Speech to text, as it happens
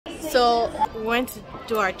So we went to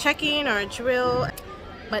do our check-in, our drill,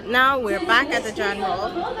 but now we're back at the Grand Hall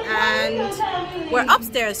and we're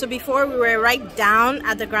upstairs. So before we were right down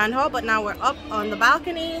at the Grand Hall, but now we're up on the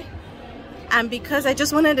balcony. And because I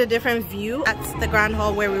just wanted a different view at the Grand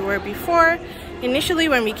Hall where we were before, initially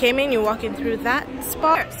when we came in, you're walking through that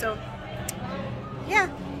spot. So yeah.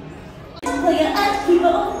 Player and keeper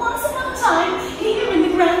of once upon a time here in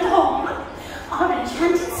the Grand Hall. Our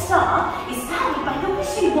enchanted star is powered by the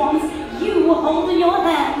wishing wands you hold in your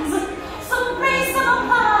hands. So raise them up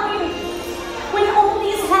high. When all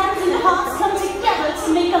these hands and hearts come together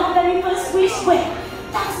to make our very first wish,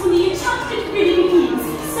 that's when the enchantment really begins.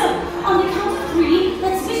 So, on the count of 3,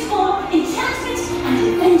 let's wish for enchantment and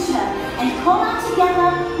adventure, and call out together,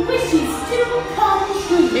 wishes do come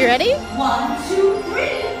true. You ready? 1, 2,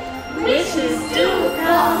 3. Wishes do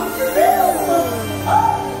come true.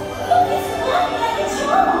 Oh, look, it's one like a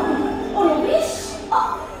charm. Or a wish. Oh,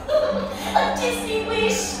 a Disney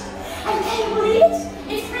wish. And can you believe it?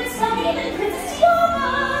 It's Prince Temi and Princess Tiana.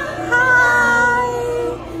 Hi.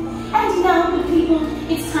 And now, good people,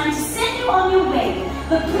 it's time to send you on your way.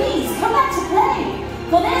 But please come back to play,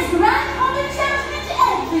 for there's Grand Hall enchantment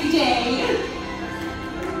every day.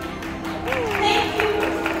 Thank you.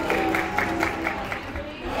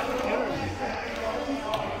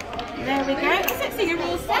 There we go. So you're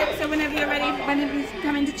all set. So whenever you're ready, whenever you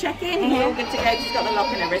come in to check in, you're all good to go. Just got the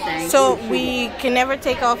lock and everything. So we can never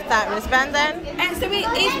take off that wristband then? So it's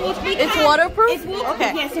waterproof? It's waterproof,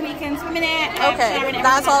 okay. Yeah, so we can swim in it. Okay,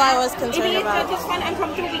 that's all I was concerned about. If you just find it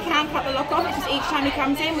uncomfortable, we can cut the lock off. It's just each time he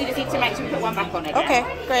comes in, we just need to make sure we put one back on again. Okay,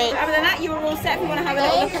 great. But other than that, you are all set. If you want to have a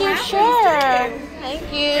little look around. Sure.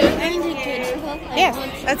 Thank you. Yes,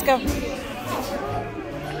 let's go.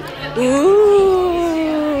 Ooh.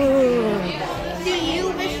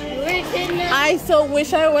 I so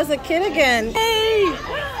wish I was a kid again. Hey!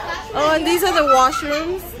 Oh, and these are the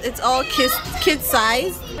washrooms. It's all kid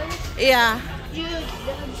size. Yeah.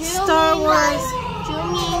 Star Wars. Do you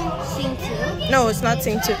mean Sing 2? No, it's not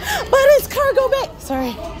Sing 2. But it's Cargo Bay.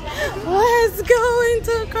 Sorry. Let's go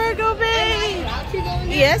into Cargo Bay.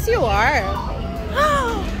 Yes, you are.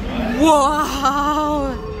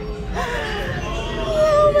 Wow.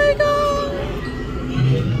 Oh my god.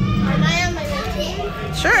 Am I on my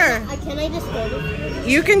routine? Sure. Can I just go to it?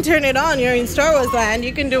 You can turn it on. You're in Star Wars land.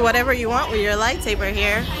 You can do whatever you want with your lightsaber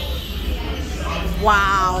here.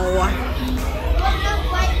 Wow.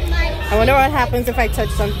 I wonder what happens if I touch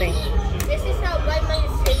something. This is how bright my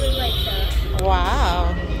lightsaber lights up. Wow.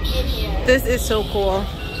 In here. This is so cool.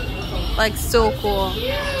 Like, so cool.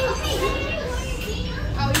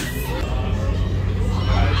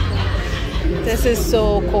 This is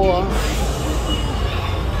so cool.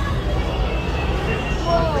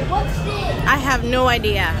 Whoa, what's this? I have no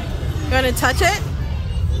idea. You want to touch it?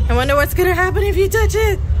 I wonder what's going to happen if you touch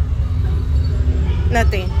it.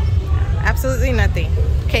 Nothing. Absolutely nothing.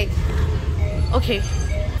 Okay. Okay.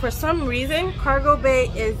 For some reason, Cargo Bay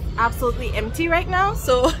is absolutely empty right now.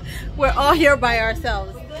 So we're all here by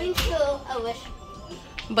ourselves. We're going to a wish.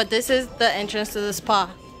 But this is the entrance to the spa.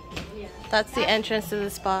 Yeah. That's the entrance to the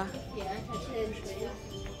spa. Yeah, that's the entrance.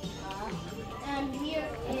 And we're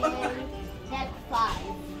in deck 5.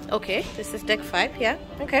 Okay, this is deck 5, yeah.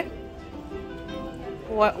 Okay.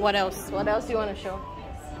 What else? What else do you want to show?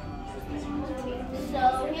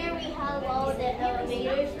 So here we have all the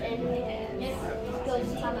elevators, and it goes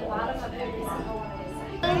to the bottom of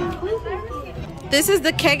it. This is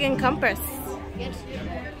the keg and compass. Yes.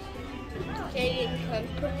 Okay,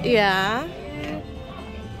 Yeah.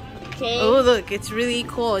 okay. Oh, look, it's really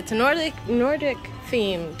cool. It's Nordic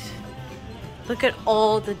themed. Look at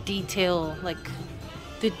all the detail. Like,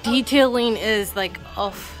 the detailing is like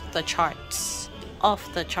off the charts.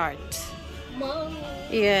 Off the charts. Mom.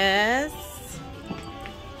 Yes.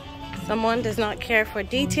 Someone does not care for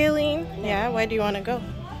detailing. Yeah, where do you want to go?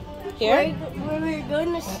 Here? Where we're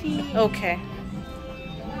going to see. Okay.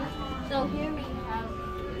 So here we have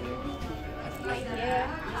right there.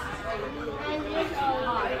 And there's all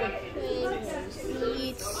the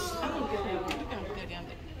seats.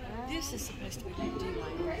 This is supposed to be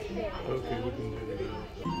daylight. Okay, we can do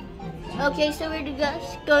that. Okay, so we're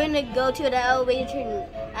just going to go to the elevator,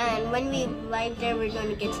 and when we arrive there, we're going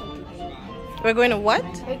to get something to eat. We're going to what?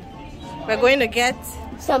 We're going to get...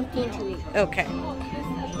 Something to eat. Okay.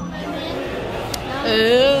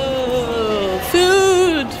 Oh,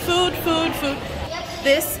 food, food, food, food.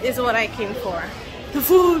 This is what I came for. The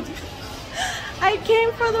food. I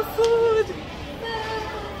came for the food.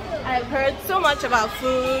 I've heard so much about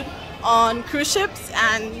food on cruise ships,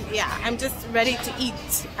 and yeah, I'm just ready to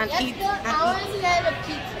eat and eat and I eat. want to get a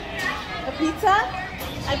pizza. A pizza?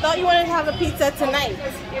 I thought you wanted to have a pizza tonight.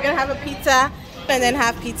 You're gonna have a pizza and then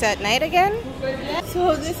have pizza at night again?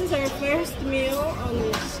 So this is our first meal on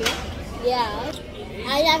the ship. Yeah.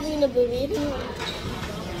 I'm having a burrito.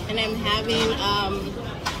 And I'm having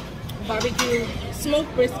barbecue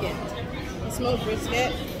smoked brisket. Smoked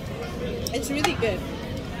brisket. It's really good.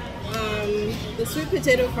 The sweet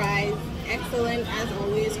potato fries, excellent as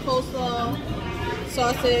always. Coleslaw,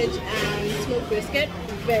 sausage, and smoked brisket,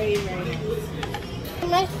 very, very nice.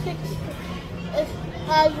 My six, if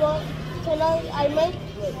I want,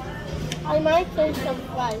 I might take some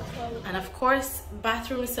fries. And of course,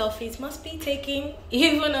 bathroom selfies must be taken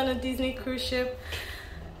even on a Disney cruise ship.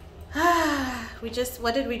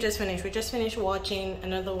 What did we just finish? We just finished watching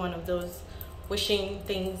another one of those wishing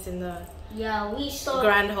things in the we saw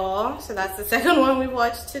Grand Hall. So that's the second one we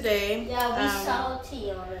watched today. Yeah, we saw tea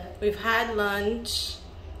on it. We've had lunch.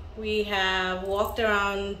 We have walked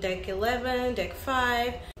around deck 11, deck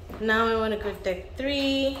 5. Now I want to go to deck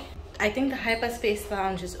 3. I think the Hyperspace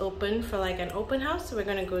lounge is open for like an open house, so we're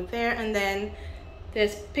gonna go there. And then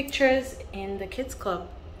there's pictures in the kids club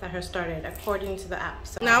that are started according to the app.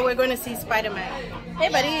 So now we're going to see Spider-Man. Hey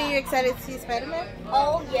buddy, are you excited to see Spider-Man?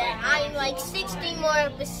 Oh yeah, I'm like 60% more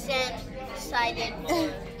excited.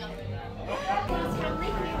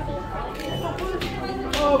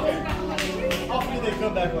 Hopefully they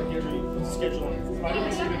come back like every schedule.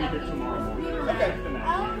 Spider-Man's gonna be here tomorrow morning. Okay.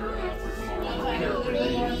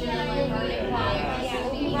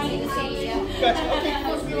 Gotcha. Okay.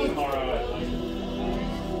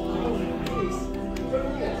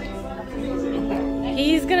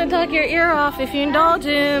 He's gonna talk your ear off if you indulge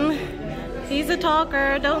him. He's a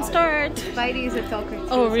talker, don't start. Spidey's a talker too.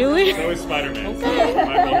 Oh really? So is Spider-Man. Okay.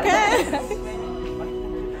 Okay.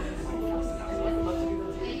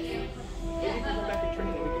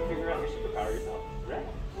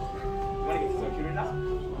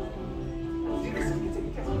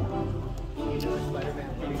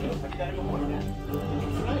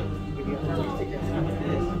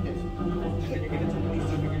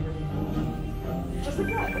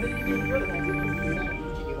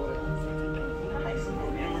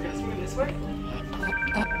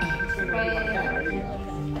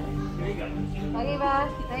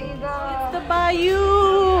 It's the Bayou.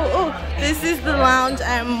 Oh, this is the lounge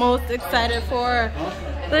I'm most excited for.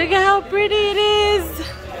 Look at how pretty it is.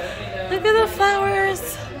 Look at the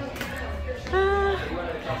flowers.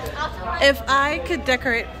 If I could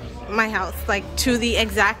decorate my house like to the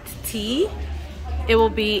exact T, it will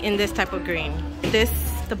be in this type of green.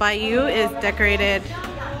 The Bayou is decorated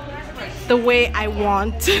the way I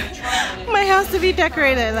want my house to be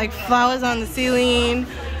decorated, like flowers on the ceiling,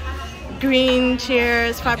 green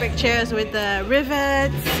chairs, fabric chairs with the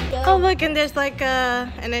rivets. Oh look, and there's like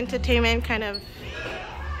an entertainment kind of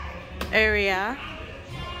area.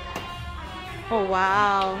 Oh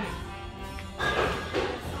wow.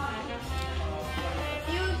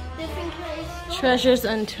 Treasures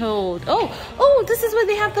untold. Oh, this is where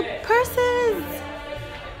they have the purses.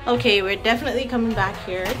 Okay, we're definitely coming back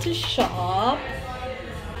here to shop.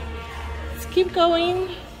 Let's keep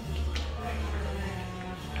going.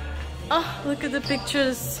 Oh, look at the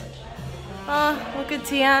pictures. Oh, look at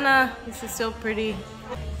Tiana. This is so pretty.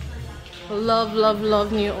 Love, love,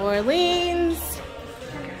 love New Orleans.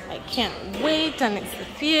 I can't wait. And it's the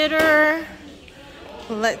theater.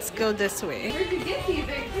 Let's go this way.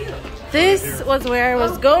 This was where I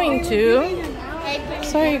was going to.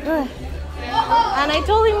 Sorry, go ahead. And I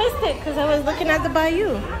totally missed it because I was looking at the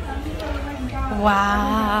Bayou.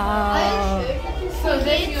 Wow.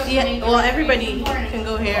 Yeah, well, everybody can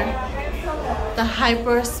go here. The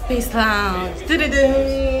Hyperspace Lounge.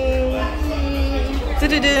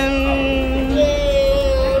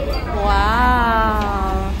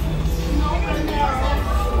 Wow.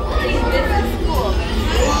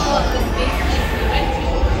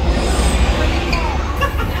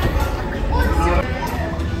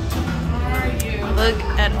 Look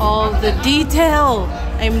at all the detail.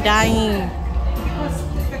 I'm dying.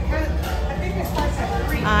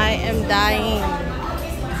 I am dying.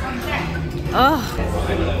 Oh.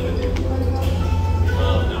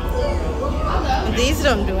 These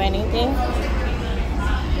don't do anything.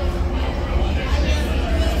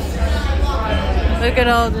 Look at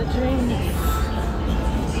all the drinks.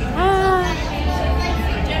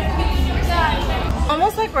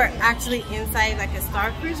 Almost like we're actually inside like a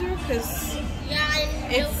Star Cruiser because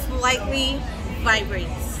it slightly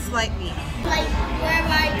vibrates. Slightly. Like we're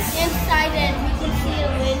like inside and we can see the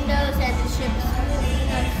windows and the ship's moving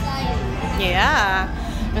outside. Yeah.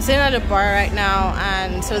 I'm sitting at a bar right now,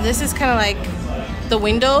 and so this is kind of like the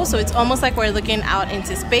window, so it's almost like we're looking out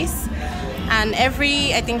into space. and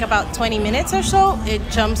every, I think, about 20 minutes or so, it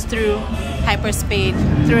jumps through hyperspace,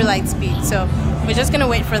 through light speed. So we're just gonna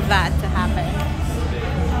wait for that to happen.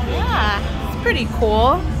 Yeah, it's pretty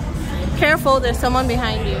cool. Careful, there's someone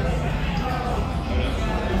behind you.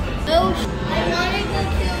 Oh, I want to go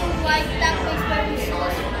to like that place where we saw.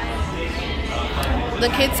 The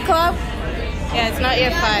kids club? Yeah, it's not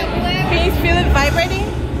yet 5. Can you feel it vibrating?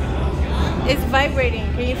 It's vibrating.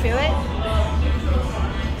 Can you feel it?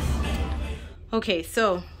 Okay,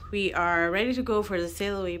 so we are ready to go for the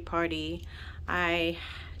sail away party. I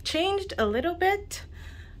changed a little bit.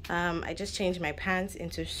 I just changed my pants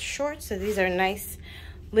into shorts. So these are nice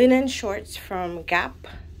linen shorts from Gap.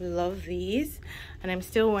 Love these. And I'm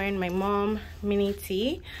still wearing my mom mini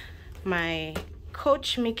tee, my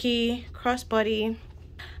Coach Mickey crossbody,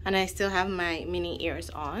 and I still have my mini ears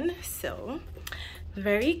on. So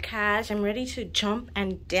very cash. I'm ready to jump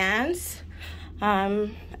and dance. I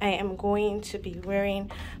am going to be wearing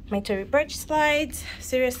my Tory Burch slides.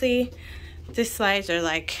 Seriously, these slides are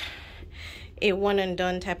like a one and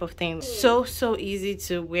done type of thing. So easy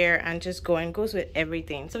to wear and just go, and goes with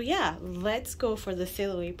everything. So yeah, let's go for the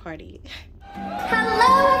sail away party.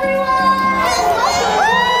 Hello, everyone!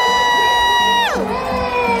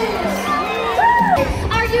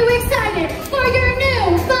 Are you excited for your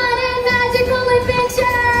new fun and magical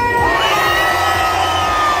adventure?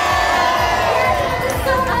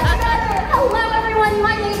 So much better! Hello, everyone.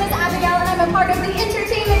 My name is Abigail, and I'm a part of the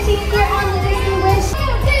entertainment team here on the Disney Wish.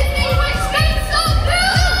 Disney Wish makes so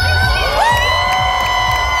cool!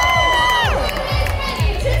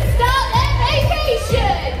 Ready to start that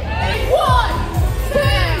vacation! 1, 2,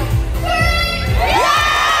 3,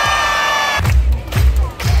 yeah!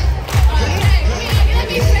 Okay, let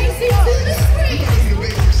me face it to the screen. Here we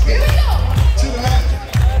go. To the left.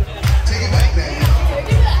 Take it back now.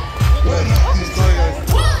 Take it back. One,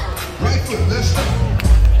 right foot, let's go.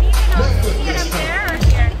 Left foot, let's go.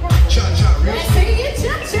 Cha-cha, real Let's slow. take it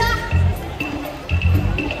cha-cha.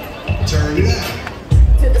 Turn it out.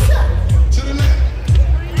 To the side. To the left.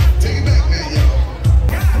 Take it back now, y'all.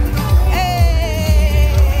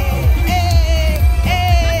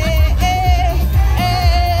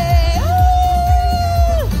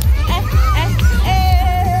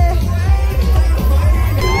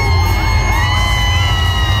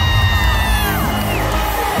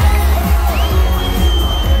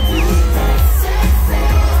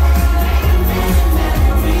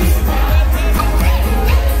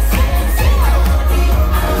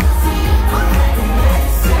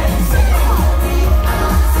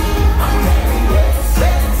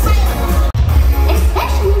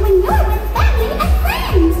 Especially when you're with family and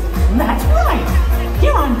friends. That's right.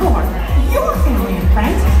 You're on board. Your family and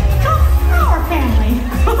friends. Come our family.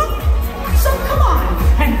 So come on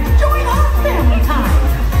and join our family time.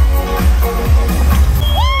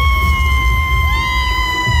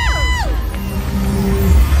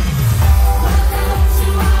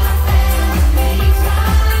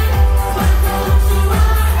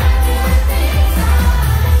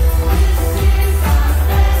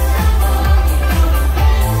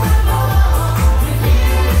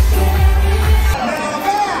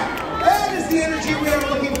 That is the energy we are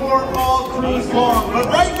looking for all cruise long. But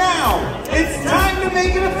right now, it's time to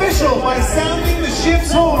make it official by sounding the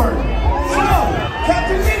ship's horn. So,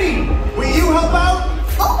 Captain Minnie, will you help out?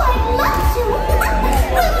 Oh, I'd love to.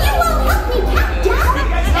 Will you all help me count down?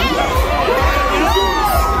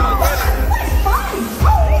 What fun!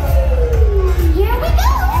 Here we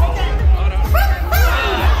go. From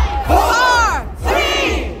 5, 4,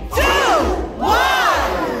 3, 2, 1.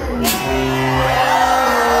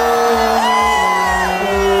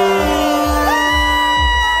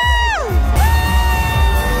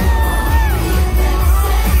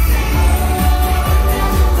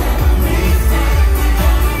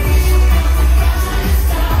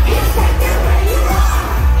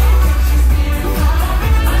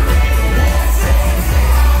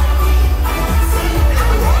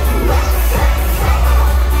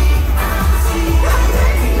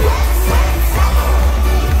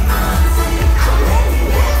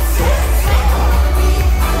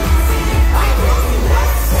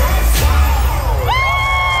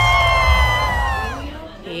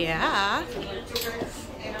 Yeah.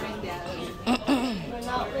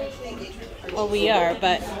 Well, we are,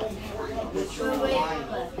 but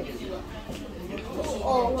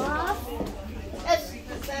Olaf. That's the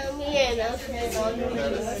family and us and all the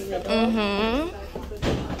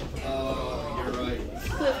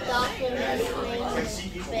Kristoff and his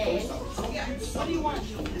name Ben.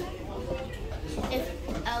 If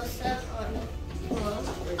Elsa on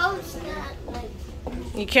Oh, it's not like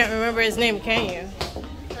you can't remember his name, can you?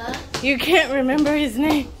 huh? You can't remember his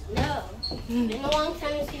name? No. It's been a long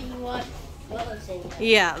time since you watched YellowSparksJoy.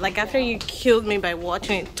 Yeah, like after you killed me by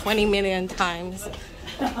watching it 20 million times.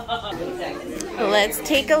 Let's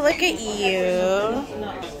take a look at you.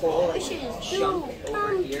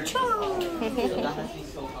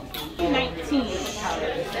 19.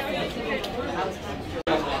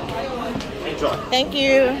 Thank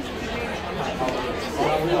you.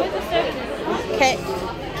 Okay.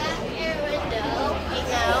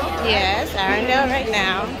 Yes, Arendelle right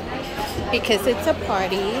now. Because it's a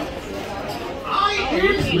party. I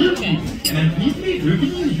am Lucky, and I'm deeply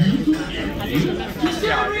welcoming you to Arendelle to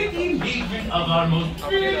celebrate the engagement of our most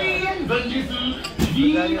pretty and wonderful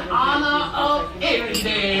Queen Anna of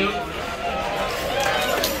Arendelle.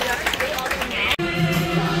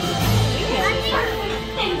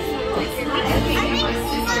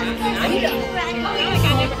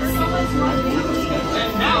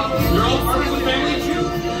 And now, you're all part of the family too.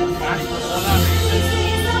 That's all I'm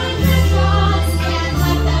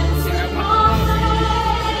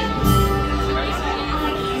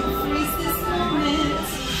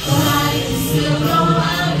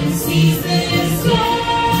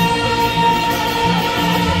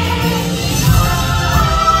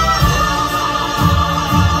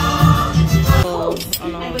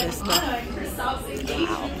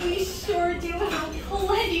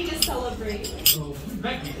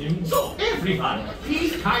So everyone,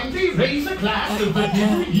 please kindly raise a glass of the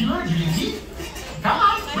new you are drinking. Come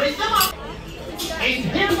on, raise them up. And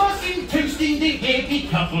help us in toasting the happy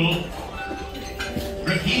couple.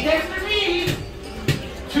 Repeat after me.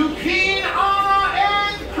 To Queen Anna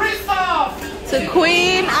and Kristoff. To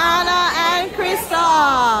Queen Anna and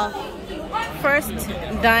Kristoff. First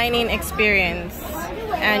dining experience.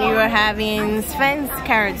 And you are having Sven's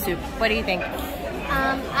carrot soup. What do you think?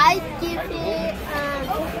 I give it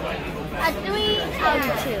a 3 out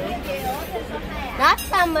of 2. Not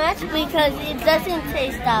that much because it doesn't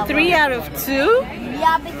taste that 3 out of 2?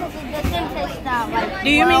 Yeah, because it doesn't taste that like. Do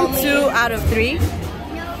you mean 2 out of 3?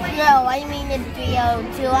 No, I mean it's 3 out of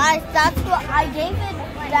 2. That's what I gave it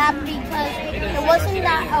that because it wasn't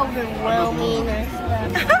that overwhelming or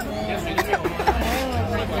stuff.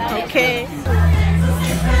 Okay.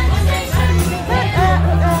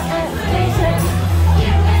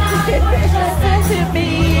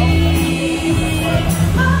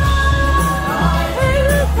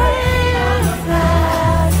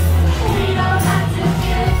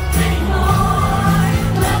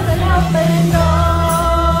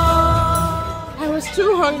 I was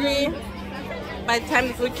too hungry by the time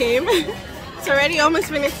the food came. It's already almost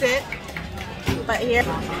finished it. But here,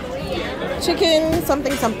 chicken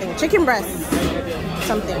something something, chicken breast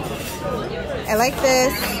something. I like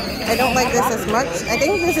this. I don't like this as much. I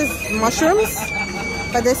think this is mushrooms,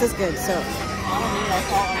 but this is good, so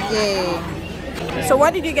yay. So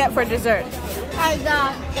what did you get for dessert? I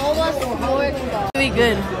got almost pork. Really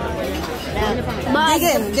good.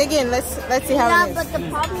 Dig in. Let's see how it is. But the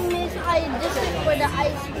problem is this is for the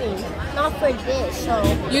ice cream, not for this, so.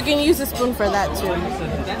 You can use a spoon for that too.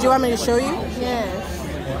 Do you want me to show you? Yes.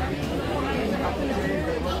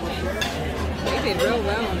 They did real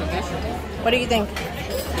well on the vegetable. What do you think?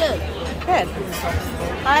 Good. Good.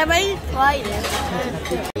 I might try it.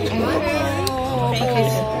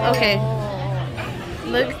 Okay.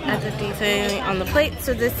 Look at the detailing on the plate.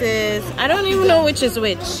 So this is, I don't even know which is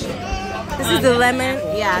which. This is the lemon.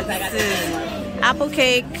 Yeah, this is apple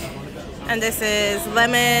cake. And this is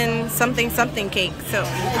lemon something something cake. So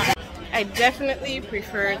I definitely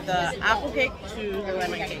prefer the apple cake to the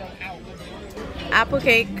lemon cake. Apple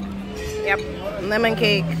cake. Yep. Lemon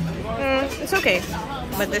cake. It's okay.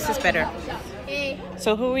 But this is better. Hey,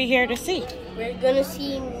 So who are we here to see? we're gonna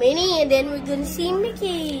see Minnie and then we're gonna see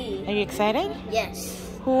Mickey. Are you excited? Yes.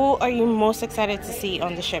 Who are you most excited to see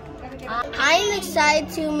on the ship? I'm excited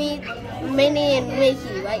to meet Minnie and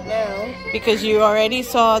Mickey right now. Because you already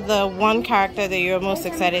saw the one character that you're most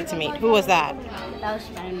excited to meet. Who was that? That was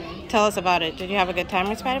Spider-Man. Tell us about it. Did you have a good time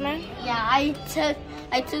with Spider-Man? Yeah, I took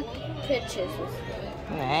pictures with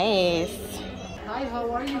him. Nice. Hi,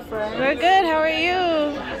 how are you, friend? We're good. How are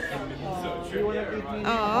you? You want to give me?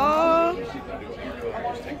 Oh.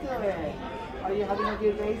 Are you having a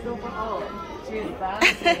good day so far? Oh, she's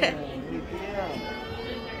dancing.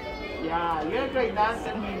 Yeah, you're a great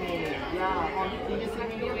dancer, Minnie. Yeah. Did you see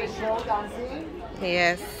Minnie on the show dancing?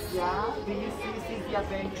 Yes. Yeah. Did you see Since the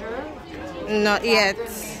Adventure? Not yet.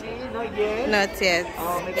 Not yet? Not yet.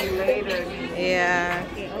 Oh, maybe later. Yeah.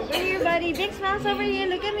 Over here, buddy. Big smiles over here.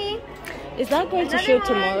 Look at me. Is that going to show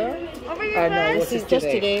tomorrow? Over here, No, bud. this is just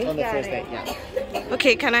today? On the first day, yeah.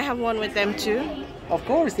 Okay, can I have one with them too? Of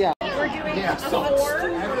course, yeah. We're doing Yeah, a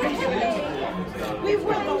 4.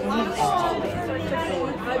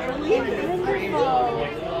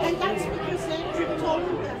 And that's because they're told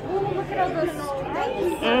them. Oh, look at all those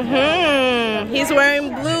stripes. He's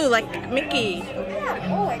wearing blue like Mickey. Yeah.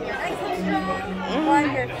 Oh, and you're nice and strong.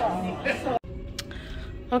 Wonderful.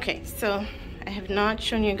 Okay, so I have not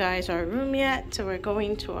shown you guys our room yet, so we're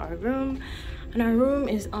going to our room, and our room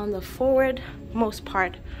is on the forward-most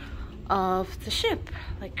part of the ship,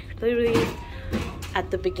 like literally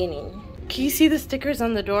at the beginning. Can you see the stickers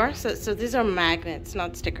on the door? So these are magnets,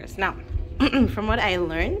 not stickers. Now, from what I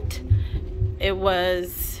learned, it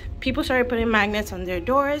was people started putting magnets on their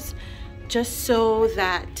doors just so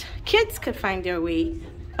that kids could find their way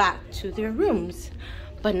back to their rooms.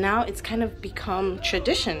 But now it's kind of become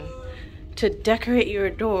tradition to decorate your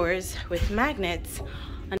doors with magnets.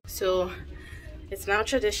 And so it's now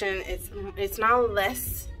tradition. It's now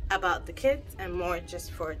less about the kids and more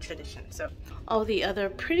just for tradition. So all the other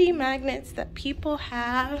pretty magnets that people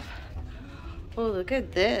have. Oh, look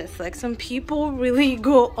at this. Like, some people really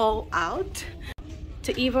go all out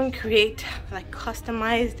to even create like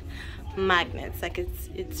customized magnets. Like,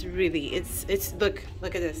 it's really look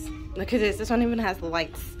at this. Look at this. This one even has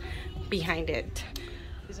lights behind it.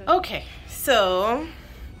 Okay, so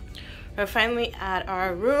we're finally at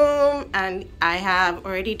our room, and I have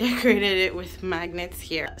already decorated it with magnets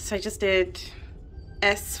here. So I just did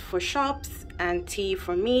S for shops and T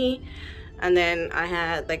for me, and then I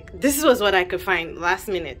had like, this was what I could find last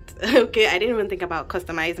minute. Okay, I didn't even think about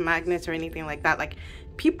customized magnets or anything like that. Like,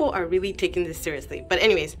 people are really taking this seriously. But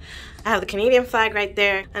anyways, I have the Canadian flag right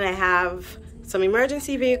there, and I have some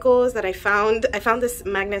emergency vehicles that I found. I found this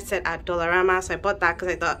magnet set at Dollarama, so I bought that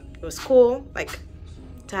because I thought it was cool, like,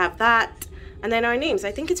 to have that. And then our names.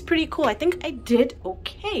 I think it's pretty cool. I think I did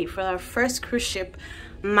okay for our first cruise ship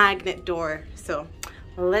magnet door. So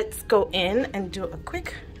let's go in and do a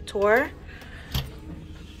quick tour.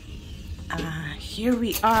 Here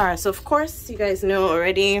we are. So of course, you guys know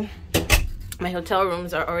already, my hotel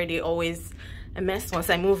rooms are already always a mess once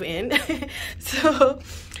I move in. So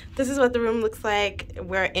this is what the room looks like.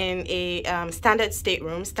 We're in a standard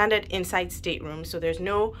stateroom, standard inside stateroom. So there's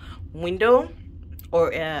no window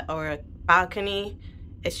or a balcony.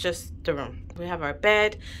 It's just the room. We have our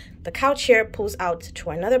bed. The couch here pulls out to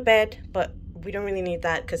another bed, but we don't really need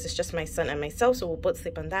that because it's just my son and myself, so we'll both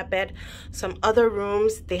sleep on that bed. Some other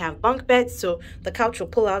rooms, they have bunk beds, so the couch will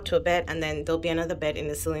pull out to a bed, and then there'll be another bed in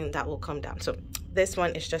the ceiling that will come down. So this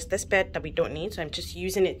one is just this bed that we don't need, so I'm just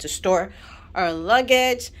using it to store our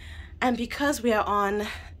luggage. And because we are on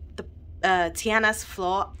the Tiana's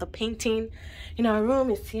floor, the painting in our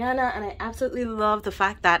room is Tiana, and I absolutely love the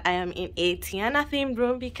fact that I am in a Tiana themed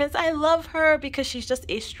room because I love her, because she's just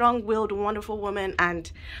a strong-willed, wonderful woman,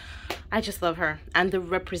 and I just love her and the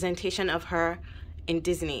representation of her in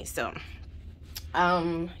Disney. So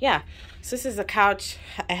yeah, so this is the couch.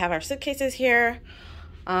 I have our suitcases here.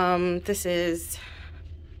 This is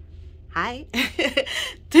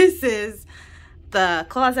this is the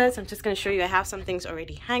closet. So I'm just going to show you. I have some things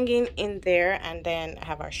already hanging in there, and then I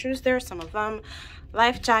have our shoes there, some of them,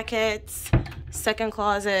 life jackets, second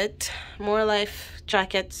closet, more life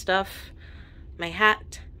jacket stuff, my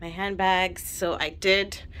hat, my handbags. So I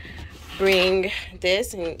did bring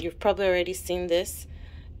this, and you've probably already seen this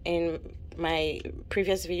in my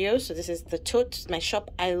previous video. So this is the tote, my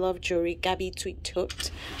Shop I Love Jewelry Gabby Tweet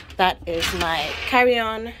tote. That is my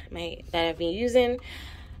carry-on that I've been using.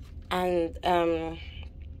 And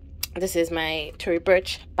this is my Tory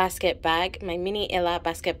Burch basket bag, my mini Ella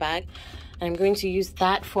basket bag. And I'm going to use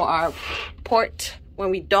that for our port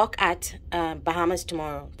when we dock at Bahamas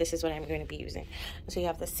tomorrow. This is what I'm going to be using. So you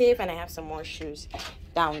have the safe, and I have some more shoes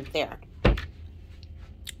down there.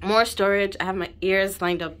 More storage. I have my ears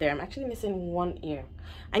lined up there. I'm actually missing one ear.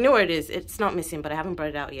 I know where it is. It's not missing, but I haven't brought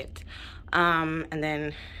it out yet. And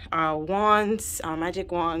then our wands, our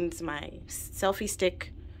magic wands, my selfie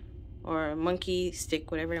stick or monkey stick,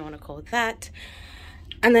 whatever you want to call that.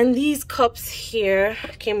 And then these cups here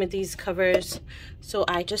came with these covers. So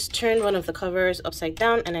I just turned one of the covers upside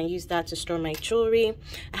down, and I used that to store my jewelry.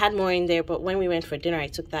 I had more in there, but when we went for dinner, I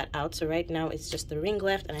took that out. So right now it's just the ring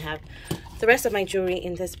left, and I have the rest of my jewelry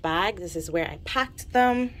in this bag. This is where I packed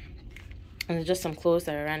them. And there's just some clothes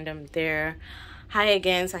that are random there. Hi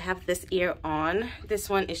again. So I have this ear on. This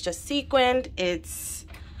one is just sequined. It's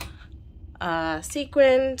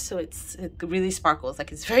sequined, so it really sparkles.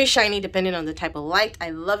 Like, it's very shiny depending on the type of light. I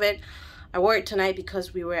love it. I wore it tonight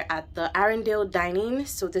because we were at the Arendelle dining,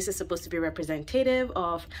 so this is supposed to be representative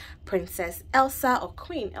of Princess Elsa, or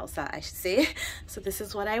Queen Elsa I should say. So this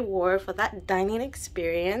is what I wore for that dining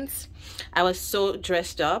experience. I was so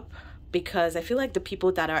dressed up because I feel like the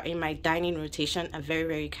people that are in my dining rotation are very,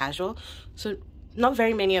 very casual. So not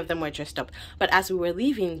very many of them were dressed up. But as we were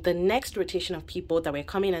leaving, the next rotation of people that were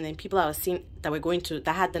coming, and then people I was seeing that were going to,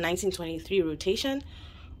 that had the 1923 rotation,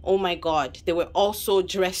 oh my god, they were all so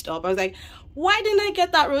dressed up. I was like, why didn't I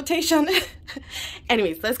get that rotation?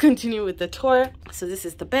 Anyways, let's continue with the tour. So this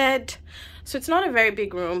is the bed. So it's not a very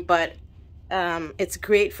big room, but it's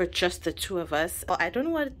great for just the two of us. Oh, I don't know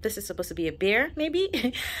what this is supposed to be, a bear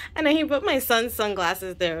maybe. And then he put my son's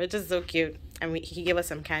sunglasses there, which is so cute. And he gave us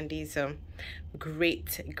some candy, so great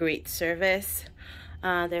service.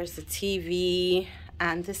 There's the TV,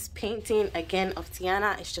 and this painting again of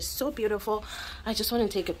Tiana is just so beautiful. I just want to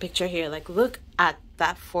take a picture here. Like, look at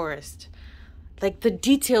that forest, like the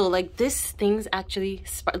detail, like these things actually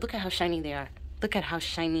look at how shiny they are. Look at how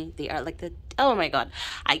shiny they are. Like the, oh my god,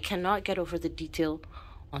 I cannot get over the detail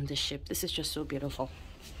on this ship. This is just so beautiful.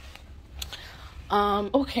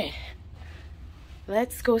 Okay,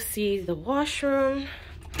 let's go see the washroom.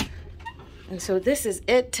 And so this is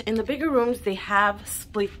it. In the bigger rooms, they have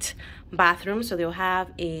split bathrooms, so they'll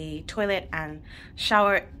have a toilet and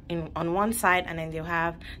shower on one side, and then they'll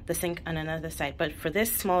have the sink on another side. But for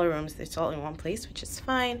this smaller rooms, it's all in one place, which is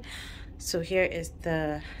fine. So here is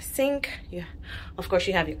the sink. Of course,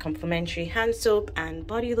 you have your complimentary hand soap and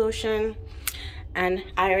body lotion, and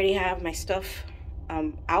I already have my stuff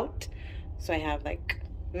out. So I have like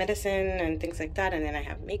medicine and things like that, and then I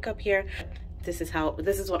have makeup here. This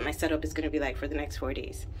is what my setup is going to be like for the next 4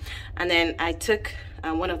 days. And then I took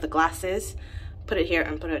one of the glasses, put it here,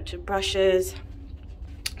 and put it to brushes,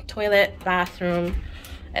 toilet, bathroom.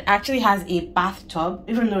 It actually has a bathtub,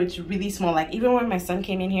 even though it's really small. Like, even when my son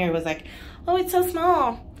came in here, it was like, oh, it's so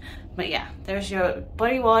small. But yeah, there's your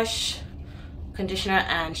body wash, conditioner,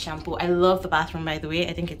 and shampoo. I love the bathroom, by the way.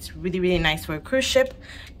 I think it's really nice for a cruise ship,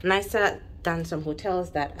 nicer than some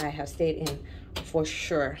hotels that I have stayed in for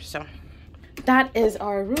sure. So that is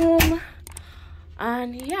our room,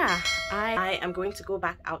 and yeah, I am going to go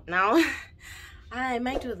back out now. I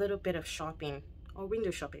might do a little bit of shopping or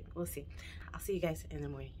window shopping, we'll see. I'll see you guys in the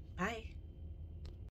morning. Bye.